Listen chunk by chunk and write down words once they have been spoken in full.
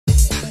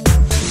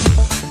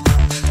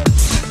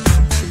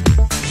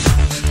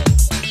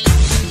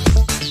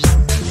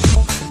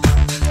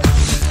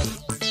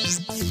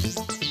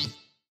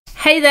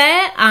Hey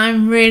there,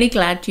 I'm really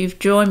glad you've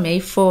joined me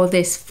for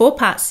this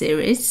 4-part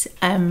series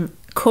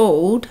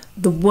called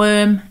The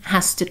Worm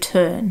Has to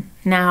Turn.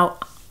 Now,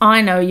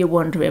 I know you're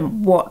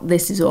wondering what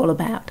this is all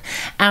about,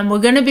 and we're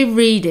going to be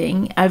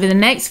reading over the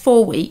next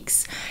 4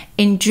 weeks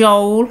in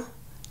Joel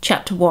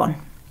chapter 1,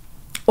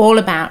 all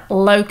about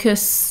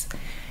locusts,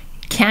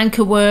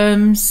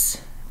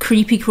 cankerworms,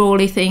 creepy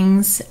crawly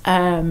things.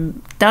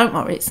 Don't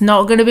worry, it's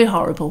not going to be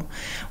horrible.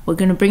 We're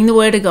going to bring the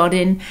word of God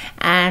in,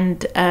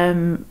 and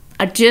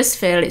I just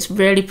feel it's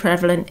really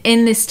prevalent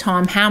in this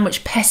time how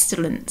much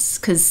pestilence,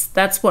 because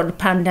that's what a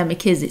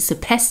pandemic is. It's a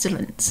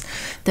pestilence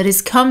that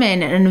has come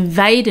in and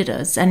invaded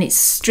us, and it's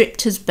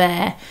stripped us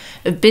bare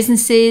of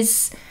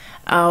businesses,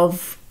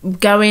 of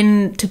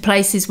going to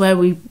places where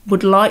we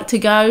would like to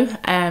go.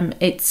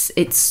 It's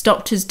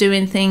stopped us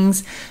doing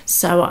things.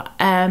 So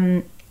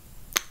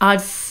I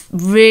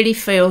really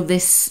feel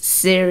this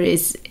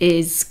series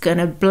is going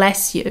to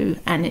bless you,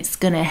 and it's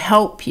going to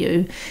help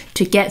you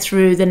to get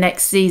through the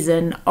next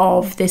season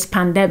of this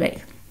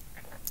pandemic.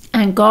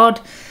 And God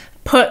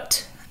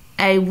put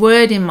a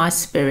word in my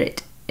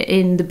spirit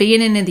in the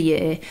beginning of the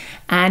year,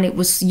 and it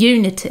was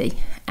unity.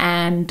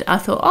 And I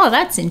thought, oh,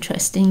 that's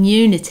interesting,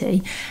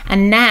 unity.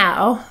 And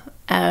now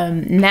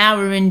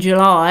we're in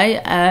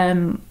July.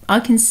 I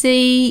can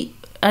see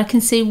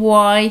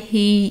why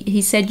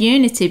he said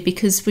unity,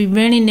 because we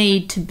really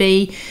need to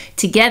be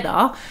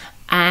together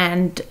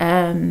and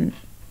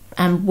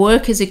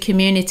work as a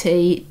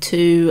community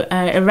to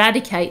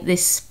eradicate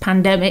this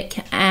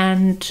pandemic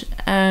and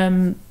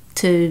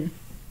to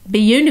be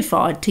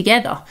unified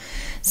together.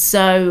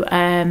 So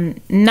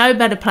no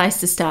better place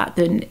to start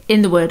than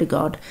in the Word of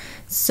God.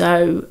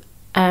 So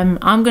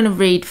I'm going to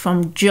read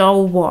from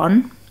Joel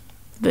 1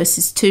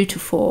 verses 2 to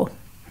 4,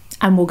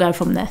 and we'll go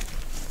from there.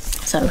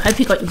 So I hope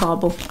you got your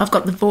Bible. I've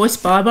got the Voice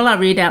Bible. I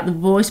read out the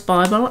Voice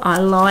Bible. I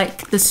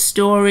like the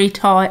story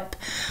type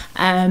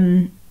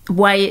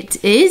way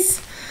it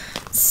is.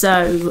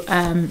 So,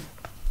 and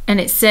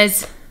it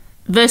says,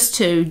 verse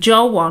 2,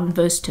 Joel 1,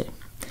 verse 2. It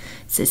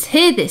says,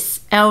 "Hear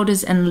this,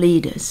 elders and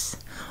leaders.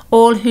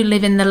 All who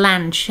live in the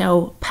land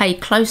shall pay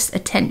close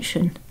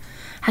attention.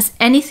 Has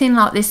anything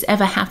like this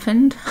ever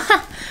happened?"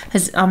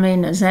 Has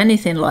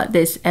anything like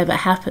this ever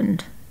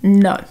happened?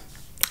 No,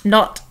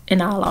 not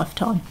in our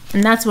lifetime.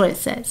 And that's what it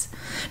says.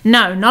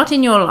 No, not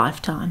in your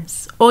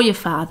lifetimes or your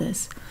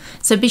fathers.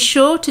 So be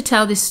sure to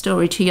tell this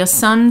story to your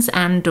sons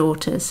and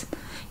daughters.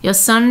 Your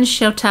sons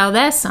shall tell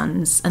their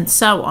sons, and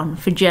so on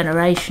for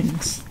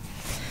generations.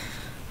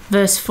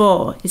 Verse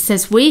 4, it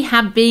says, "We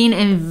have been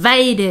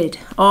invaded."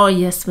 Oh,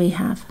 yes, we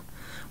have.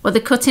 What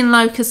the cutting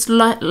locust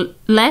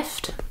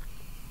left,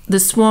 the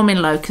swarming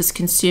locust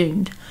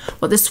consumed.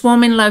 What the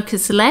swarming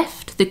locust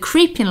left, the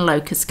creeping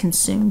locust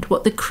consumed.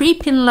 What the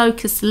creeping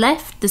locust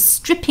left, the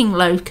stripping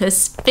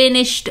locust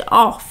finished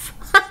off.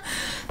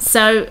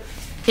 So,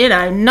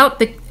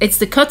 it's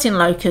the cutting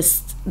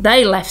locust,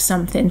 they left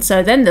something.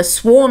 So then the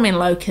swarming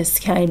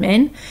locust came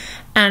in,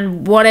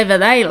 and whatever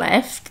they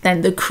left,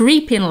 then the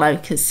creeping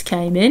locust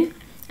came in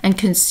and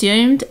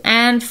consumed.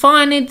 And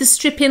finally, the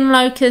stripping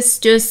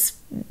locust just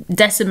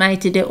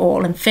decimated it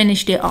all and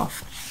finished it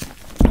off.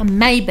 And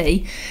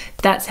maybe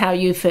that's how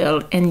you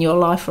feel in your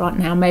life right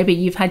now. Maybe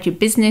you've had your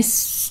business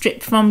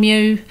stripped from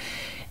you.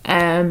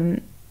 I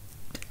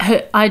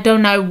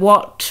don't know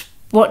what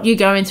you're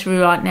going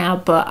through right now,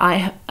 but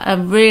I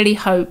really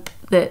hope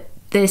that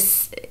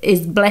this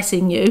is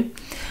blessing you,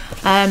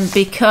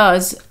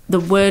 because the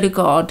Word of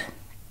God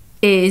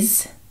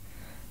is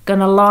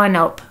going to line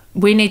up.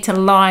 We need to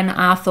line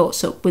our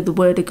thoughts up with the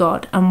Word of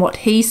God and what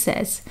He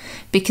says,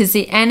 because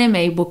the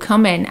enemy will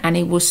come in and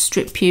he will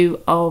strip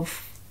you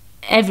of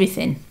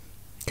everything,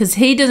 because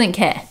he doesn't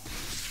care.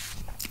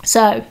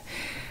 So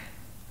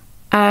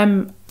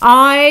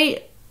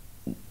I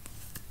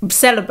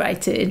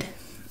celebrated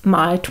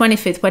my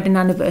 25th wedding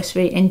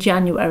anniversary in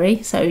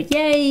January, so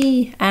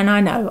yay. And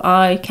I know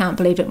I can't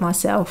believe it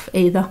myself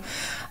either.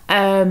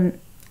 And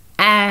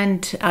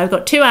I've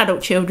got 2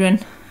 adult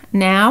children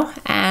now,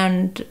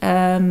 and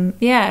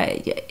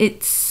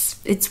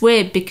it's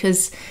weird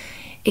because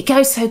it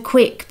goes so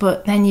quick,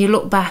 but then you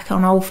look back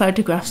on old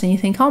photographs and you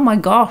think, oh my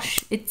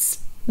gosh, it's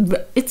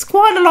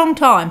quite a long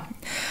time.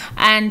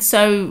 And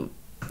so,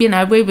 we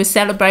were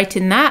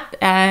celebrating that,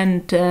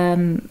 and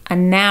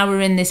now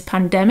we're in this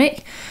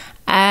pandemic.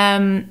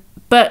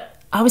 But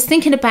I was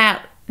thinking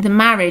about the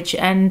marriage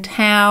and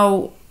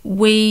how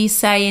we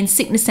say in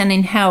sickness and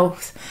in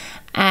health,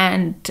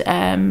 and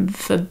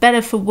for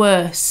better, for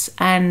worse,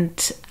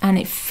 and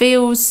it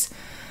feels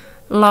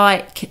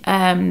like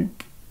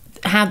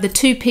how the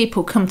 2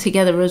 people come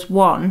together as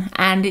one,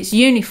 and it's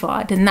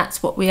unified, and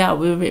that's what we are.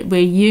 We're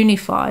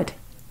unified.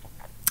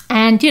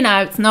 And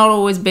it's not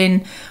always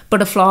been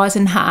butterflies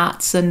and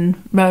hearts and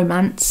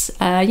romance.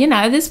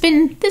 There's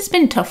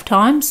been tough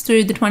times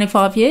through the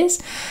 25 years,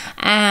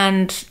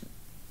 and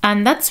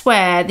that's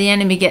where the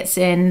enemy gets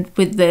in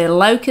with the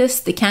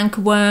locusts, the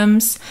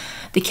cankerworms,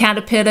 the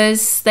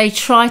caterpillars. They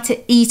try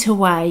to eat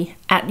away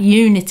at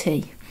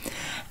unity.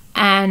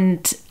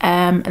 and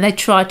they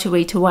try to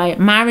eat away at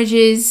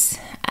marriages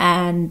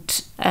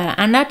and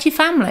at your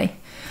family.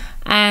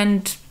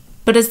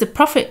 But as the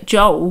prophet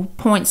Joel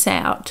points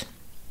out,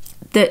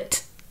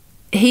 that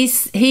he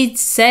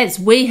says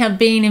we have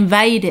been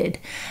invaded,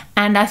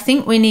 and I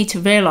think we need to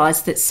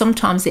realise that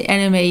sometimes the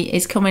enemy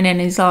is coming in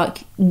and is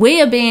like,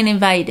 we are being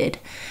invaded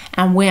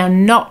and we are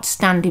not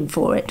standing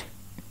for it.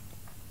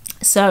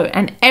 So,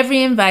 and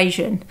every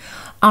invasion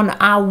on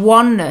our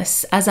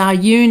oneness, as our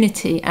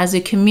unity, as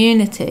a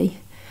community,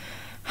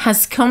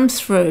 has come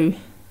through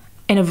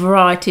in a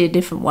variety of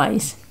different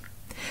ways.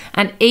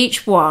 And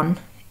each one,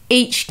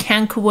 each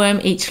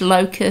cankerworm, each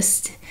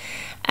locust,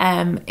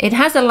 it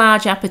has a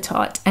large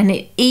appetite, and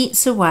it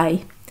eats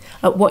away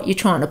at what you're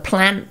trying to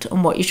plant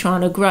and what you're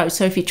trying to grow.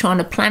 So if you're trying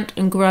to plant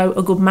and grow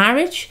a good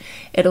marriage,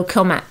 it'll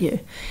come at you.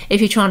 If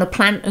you're trying to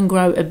plant and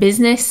grow a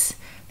business,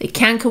 the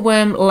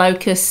cankerworm,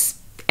 locust,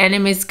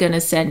 enemy's going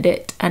to send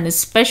it. And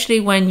especially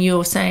when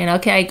you're saying,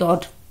 okay,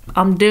 God,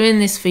 I'm doing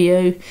this for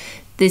you,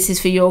 this is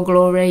for your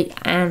glory,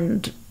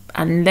 and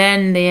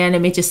then the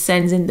enemy just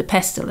sends in the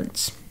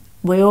pestilence.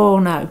 We all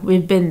know,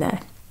 we've been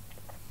there.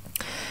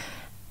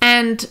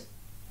 And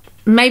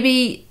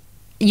maybe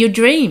your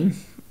dream,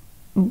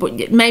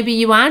 maybe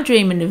you are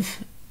dreaming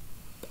of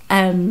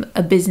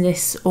a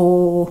business,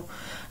 or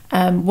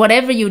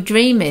whatever your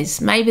dream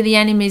is, maybe the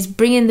enemy is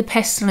bringing the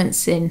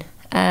pestilence in.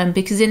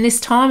 Because in this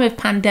time of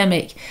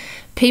pandemic,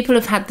 people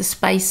have had the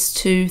space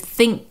to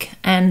think,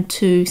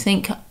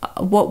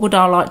 what would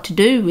I like to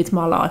do with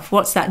my life?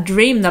 What's that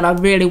dream that I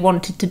really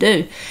wanted to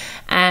do?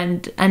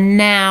 And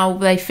now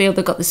they feel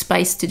they've got the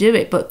space to do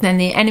it, but then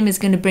the enemy is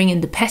going to bring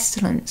in the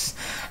pestilence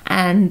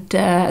and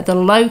the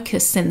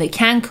locusts and the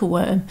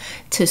cankerworm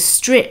to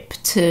strip,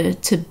 to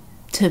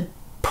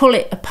pull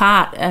it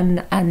apart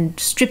and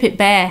strip it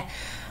bare,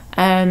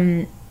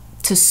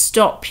 to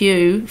stop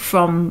you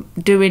from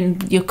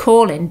doing your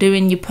calling,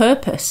 doing your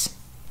purpose.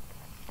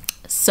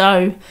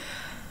 So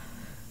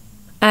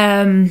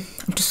I'm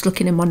just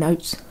looking in my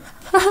notes.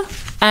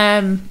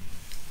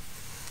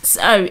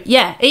 So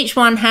yeah, each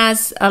one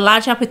has a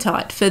large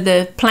appetite for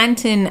the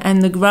planting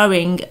and the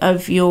growing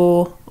of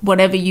your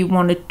whatever you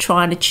want to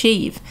try and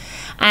achieve,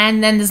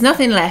 and then there's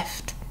nothing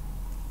left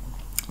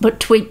but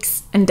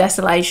tweaks and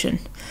desolation.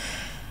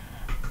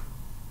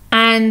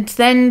 And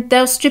then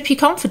they'll strip your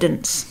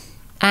confidence,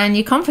 and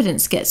your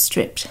confidence gets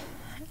stripped,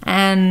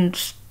 and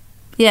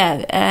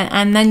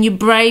and then your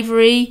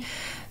bravery,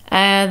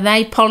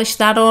 they polish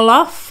that all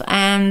off,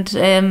 and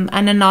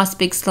a nice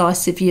big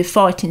slice of your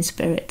fighting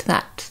spirit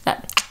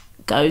that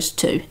goes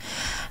too.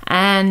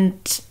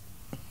 And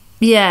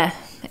yeah,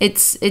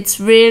 it's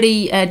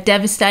really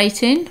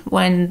devastating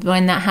when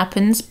that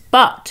happens,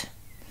 but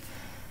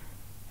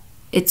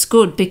it's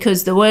good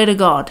because the Word of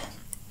God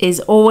is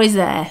always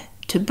there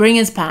to bring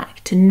us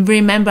back, to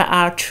remember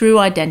our true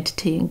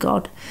identity in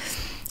God,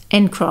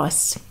 in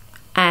Christ.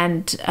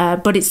 And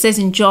but it says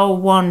in Joel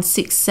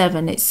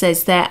 1:6-7, it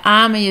says their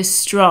army is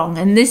strong,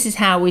 and this is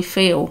how we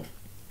feel.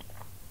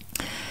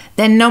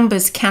 Their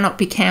numbers cannot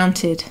be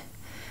counted,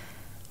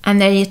 and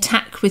they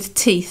attack with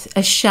teeth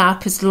as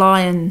sharp as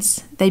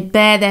lions. They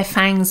bare their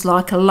fangs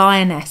like a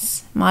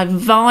lioness. My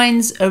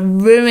vines are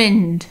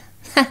ruined.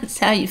 That's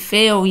how you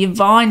feel. Your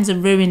vines are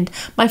ruined.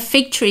 My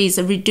fig trees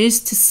are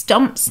reduced to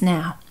stumps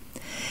now.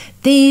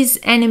 These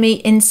enemy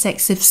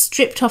insects have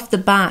stripped off the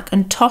bark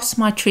and tossed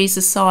my trees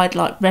aside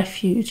like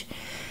refuge.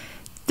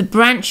 The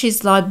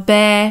branches lie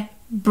bare,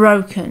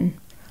 broken,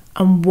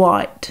 and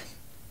white.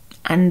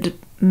 And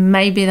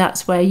maybe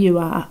that's where you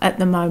are at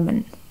the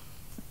moment.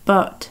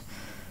 But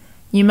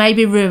you may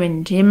be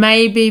ruined. You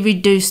may be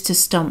reduced to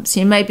stumps.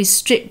 You may be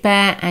stripped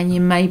bare, and you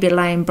may be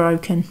laying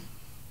broken.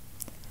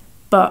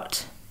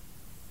 But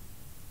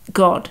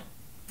God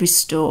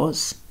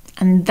restores.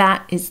 And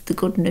that is the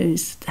good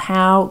news,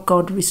 how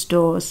God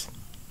restores.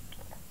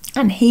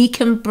 And He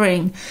can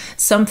bring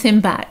something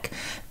back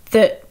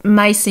that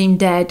may seem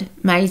dead,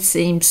 may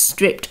seem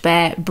stripped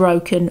bare,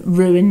 broken,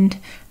 ruined,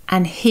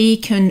 and He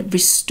can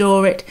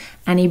restore it,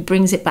 and He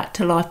brings it back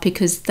to life,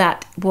 because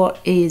that's what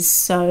He's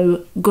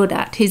so good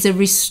at. He's a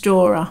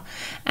restorer,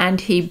 and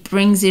He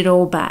brings it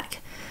all back.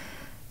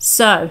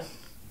 So,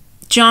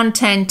 John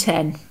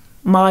 10:10,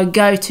 my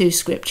go-to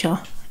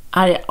scripture.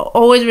 I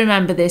always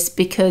remember this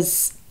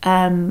because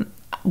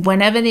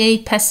whenever the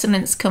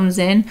pestilence comes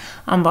in,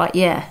 I'm like,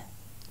 yeah.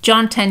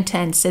 John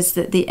 10:10 says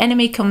that the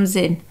enemy comes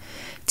in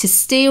to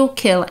steal,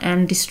 kill,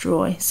 and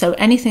destroy. So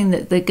anything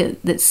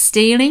that's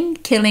stealing,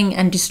 killing,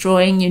 and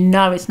destroying, you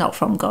know it's not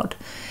from God.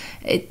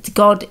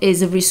 God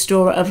is a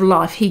restorer of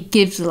life. He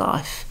gives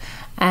life,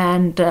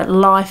 and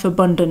life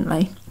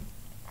abundantly.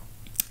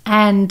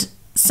 And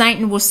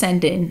Satan will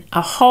send in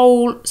a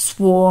whole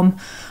swarm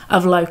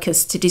of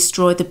locusts to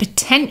destroy the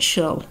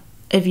potential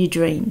of your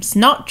dreams.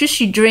 Not just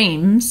your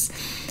dreams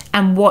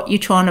and what you're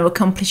trying to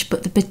accomplish,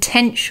 but the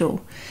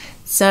potential.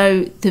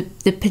 So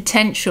the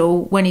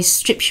potential, when he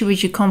strips you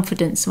of your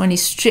confidence, when he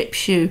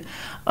strips you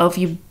of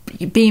you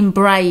being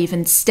brave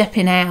and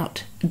stepping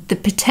out, the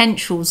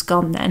potential's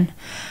gone then.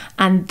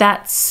 And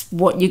that's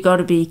what you got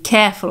to be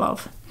careful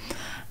of.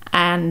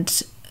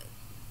 And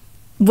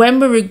when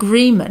we're in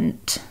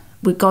agreement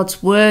with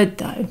God's word,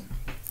 though,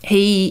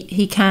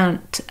 he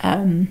can't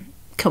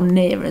come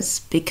near us,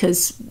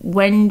 because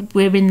when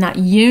we're in that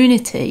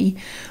unity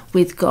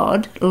with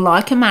God,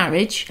 like a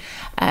marriage,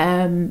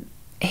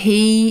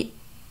 he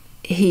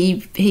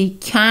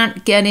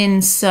can't get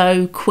in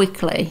so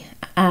quickly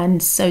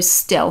and so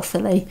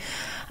stealthily.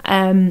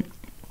 And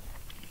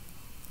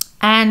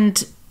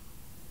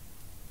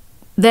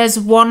there's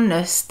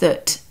oneness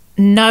that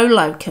no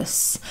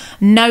locusts,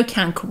 no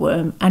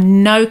cankerworm,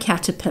 and no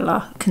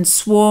caterpillar can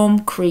swarm,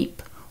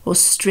 creep, or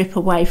strip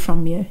away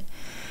from you.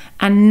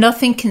 And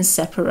nothing can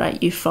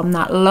separate you from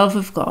that love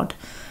of God.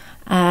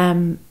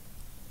 And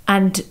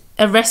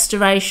a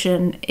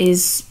restoration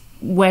is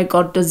where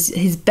God does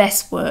his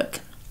best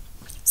work.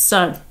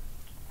 So,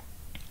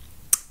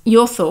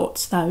 your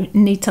thoughts, though,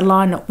 need to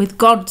line up with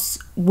God's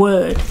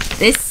word.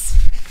 This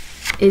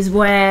is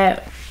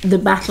where the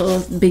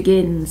battle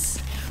begins.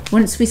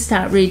 Once we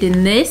start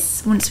reading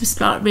this, once we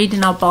start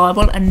reading our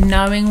Bible and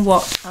knowing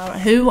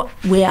who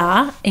we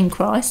are in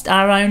Christ,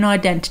 our own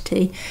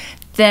identity,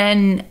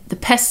 then the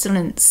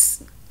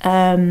pestilence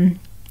can't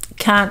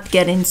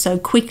get in so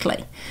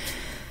quickly.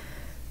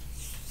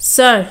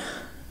 So,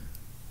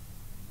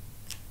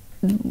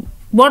 the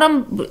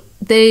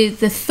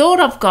thought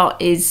I've got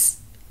is,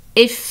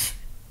 if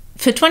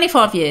for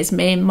 25 years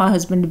me and my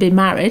husband have been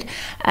married,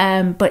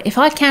 but if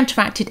I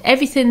counteracted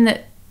everything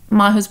that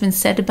my husband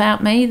said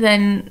about me,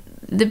 then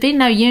there'd be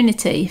no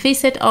unity. If he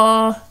said,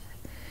 "Oh,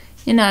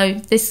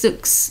 this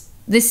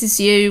is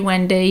you,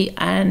 Wendy,"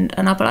 and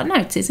I'd be like, "No,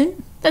 it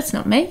isn't. That's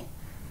not me.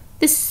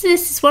 This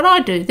is what I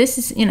do. This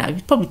is," he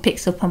probably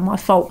picks up on my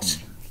faults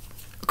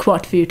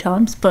quite a few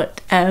times,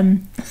 but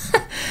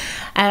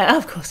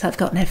of course I've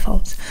got no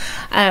faults.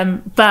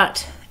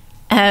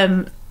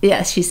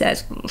 Yeah, she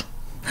says.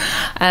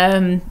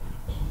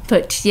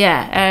 But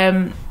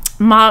yeah,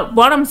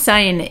 what I'm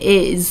saying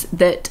is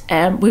that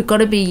we've got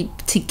to be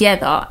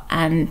together,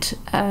 and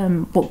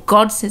what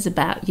God says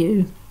about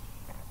you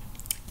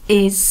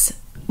is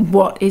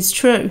what is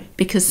true,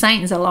 because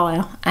Satan's a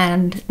liar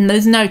and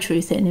there's no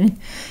truth in him.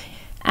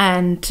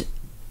 And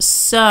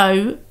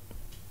so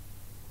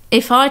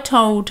if I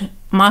told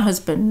my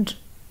husband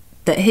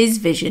that his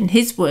vision,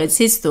 his words,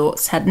 his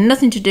thoughts had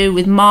nothing to do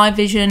with my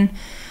vision,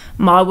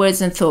 my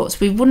words and thoughts,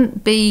 we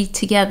wouldn't be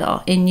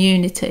together in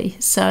unity.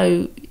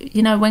 So,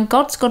 when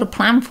God's got a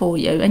plan for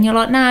you and you're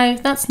like, "No,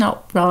 that's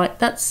not right,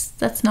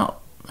 that's not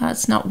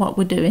what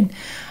we're doing,"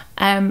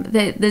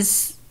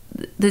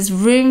 there's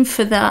room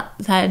for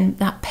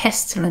that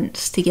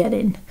pestilence to get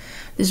in.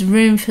 There's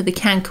room for the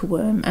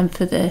cankerworm and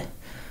for the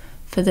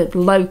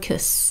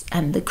locusts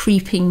and the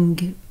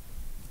creeping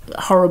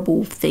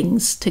horrible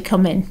things to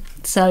come in.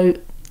 So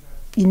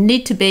you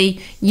need to be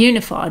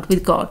unified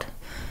with God,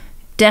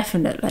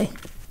 definitely,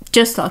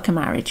 just like a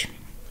marriage.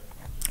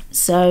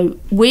 So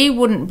we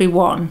wouldn't be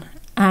one,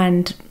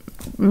 and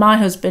my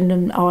husband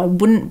and I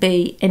wouldn't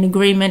be in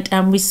agreement,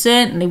 and we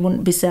certainly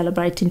wouldn't be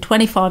celebrating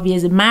 25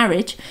 years of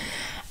marriage.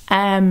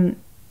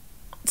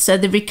 So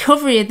the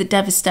recovery of the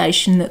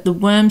devastation that the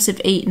worms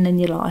have eaten in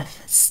your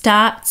life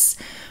starts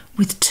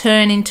with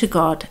turning to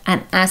God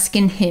and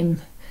asking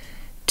him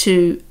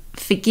to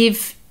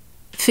forgive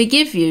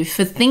you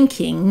for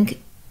thinking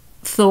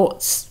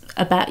thoughts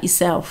about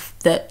yourself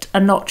that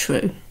are not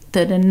true,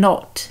 that are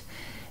not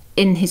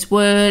in his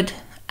word.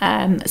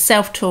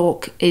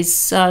 Self-talk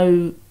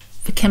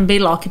can be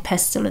like a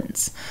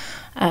pestilence.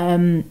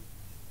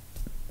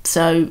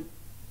 So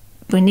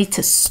we need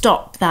to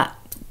stop that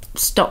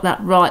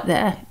right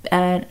there,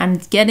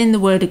 and get in the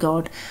word of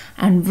God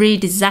and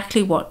read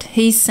exactly what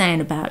he's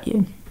saying about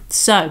you.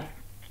 So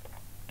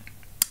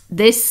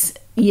this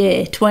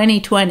year,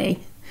 2020,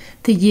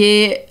 the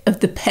year of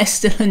the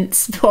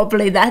pestilence,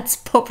 that's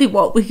probably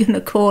what we're going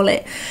to call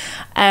it.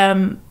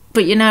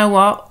 But you know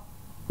what?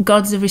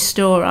 God's a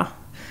restorer,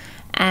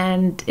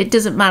 and it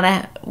doesn't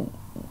matter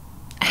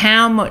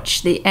how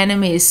much the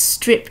enemy is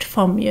stripped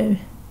from you.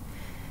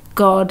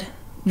 God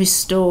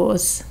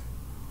restores,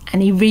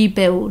 and he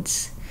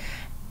rebuilds,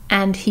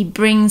 and he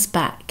brings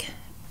back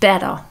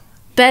better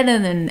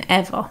than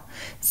ever.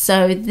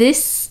 So in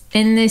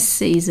this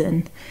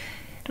season,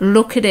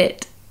 look at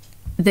it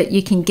that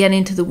you can get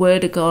into the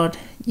word of God.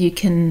 You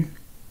can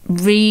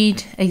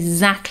read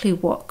exactly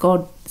what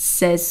God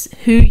says,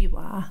 who you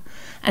are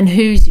and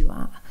whose you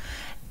are,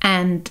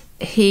 and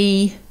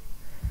he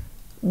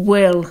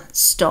will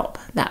stop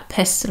that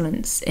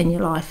pestilence in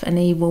your life, and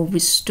he will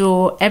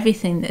restore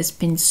everything that's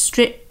been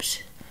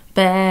stripped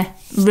bare,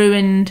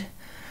 ruined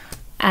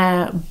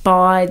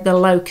by the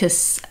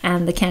locusts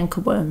and the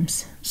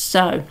cankerworms.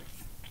 So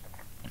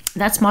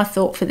that's my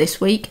thought for this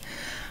week.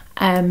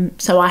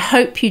 So I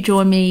hope you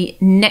join me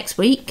next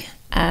week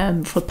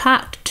for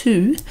part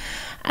 2.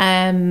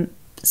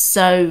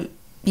 So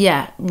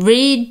yeah,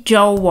 read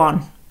Joel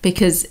 1,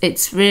 because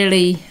it's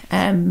really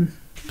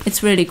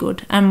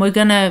good, and we're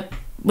gonna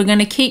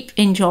keep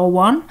in Joel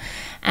 1,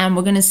 and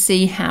we're gonna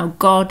see how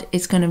God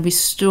is going to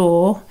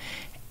restore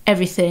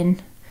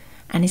everything,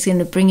 and he's going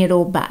to bring it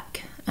all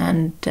back.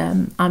 and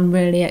I'm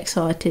really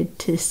excited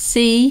to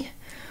see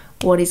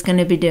what he's going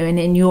to be doing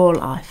in your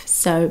life.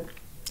 So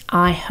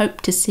I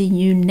hope to see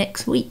you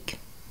next week.